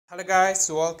Hello guys,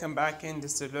 welcome back in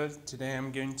this tutorial. Today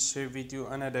I'm going to share with you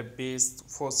another best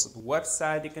faucet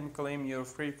website. You can claim your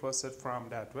free faucet from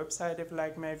that website. If you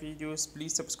like my videos,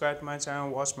 please subscribe to my channel,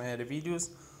 watch my other videos.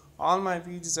 All my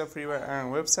videos are free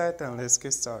on website, and let's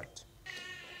get started.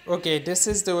 Okay, this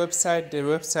is the website. The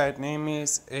website name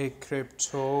is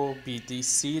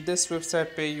ACryptoBTC. This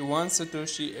website pay you 1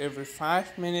 Satoshi every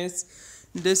 5 minutes.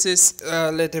 This is a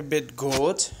little bit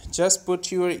good. Just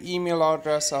put your email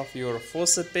address of your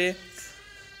faucetpay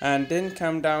and then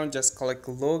come down, just click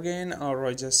login or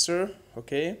register.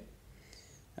 Okay,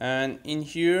 and in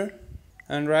here,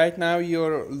 and right now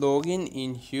you're login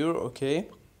in here. Okay,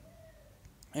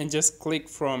 and just click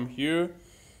from here,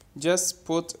 just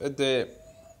put the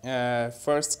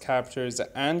first capture is the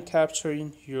and capture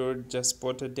in here. Just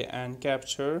put the and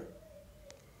capture.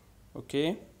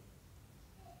 Okay,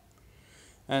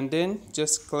 and then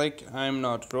just click I'm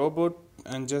not robot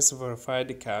and just verify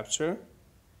the capture,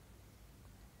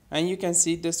 and you can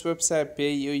see this website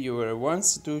pay you your 1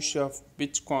 Satoshi of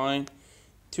Bitcoin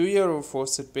to your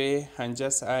faucet pay. And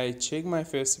just I check my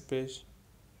faucet page.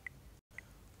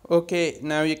 Okay,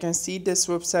 now you can see this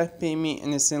website pay me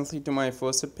instantly to my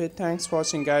faucet pay. Thanks for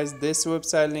watching guys. This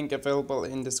website link available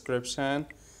in description,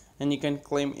 and you can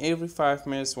claim every 5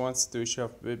 minutes 1 Satoshi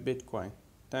of Bitcoin.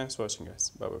 Thanks for watching guys.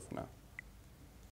 Bye bye for now.